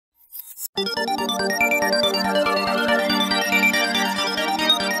My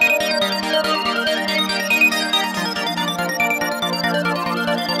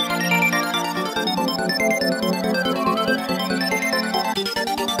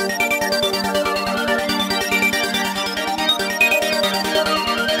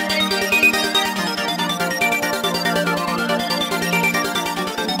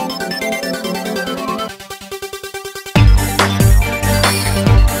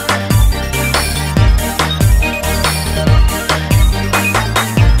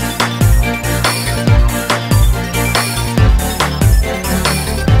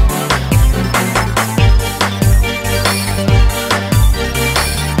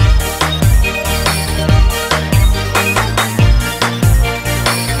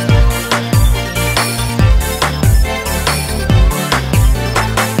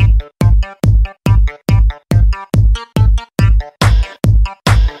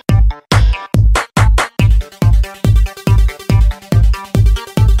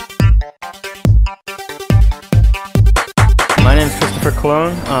name is Christopher.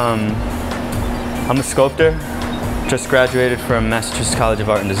 I'm a sculptor, just graduated from Massachusetts College of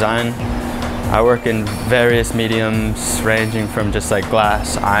Art and Design. I work in various mediums ranging from just like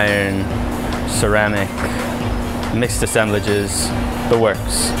glass, iron, ceramic, mixed assemblages, the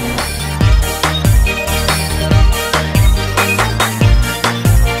works.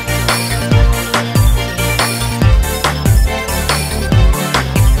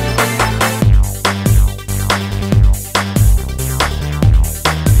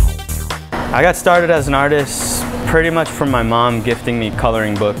 I got started as an artist pretty much from my mom gifting me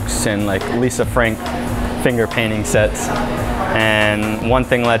coloring books and like Lisa Frank finger painting sets. And one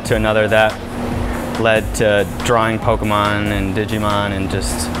thing led to another that led to drawing Pokemon and Digimon and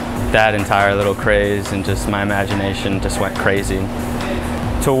just that entire little craze, and just my imagination just went crazy.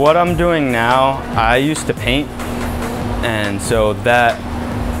 To what I'm doing now, I used to paint, and so that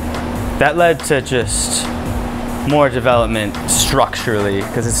led to just more development structurally,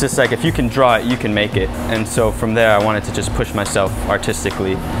 because it's just like if you can draw it, you can make it. And so from there I wanted to just push myself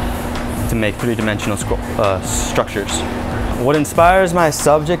artistically to make three-dimensional structures. What inspires my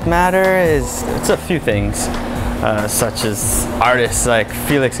subject matter is, it's a few things, such as artists like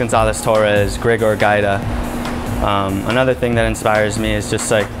Felix Gonzalez Torres, Gregor Gaida. Another thing that inspires me is just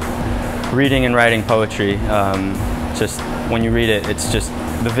like reading and writing poetry. Just when you read it, it's just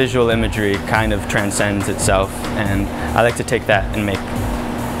the visual imagery kind of transcends itself, and I like to take that and make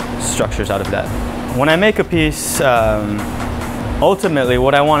structures out of that. When I make a piece, ultimately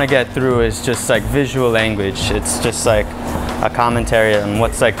what I want to get through is just like visual language. It's just like a commentary on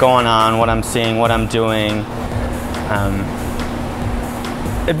what's like going on, what I'm seeing, what I'm doing.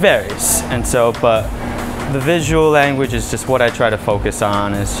 It varies, and so, but the visual language is just what I try to focus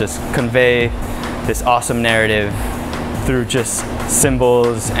on, is just convey this awesome narrative through just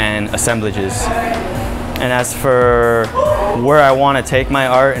symbols and assemblages. And as for where I want to take my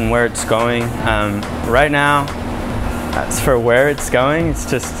art and where it's going, right now, as for where it's going, it's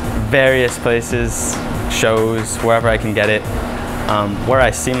just various places, shows, wherever I can get it. Where I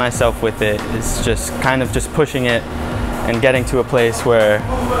see myself with it is just kind of just pushing it and getting to a place where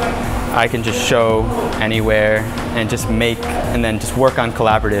I can just show anywhere and just make, and then just work on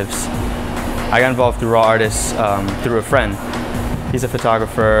collaboratives. I got involved through Raw Artists through a friend. He's a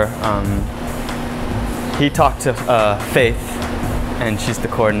photographer. He talked to Faith, and she's the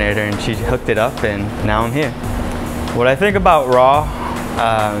coordinator, and she hooked it up, and now I'm here. What I think about Raw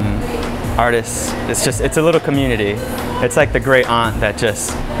Artists, it's a little community. It's like the great aunt that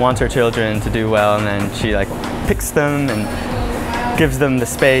just wants her children to do well, and then she like picks them and gives them the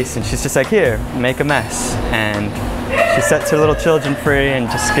space, and she's just like, here, make a mess. And she sets her little children free and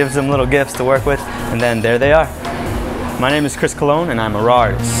just gives them little gifts to work with, and then there they are. My name is Chris Cologne, and I'm a Raw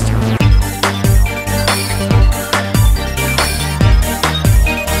Artist.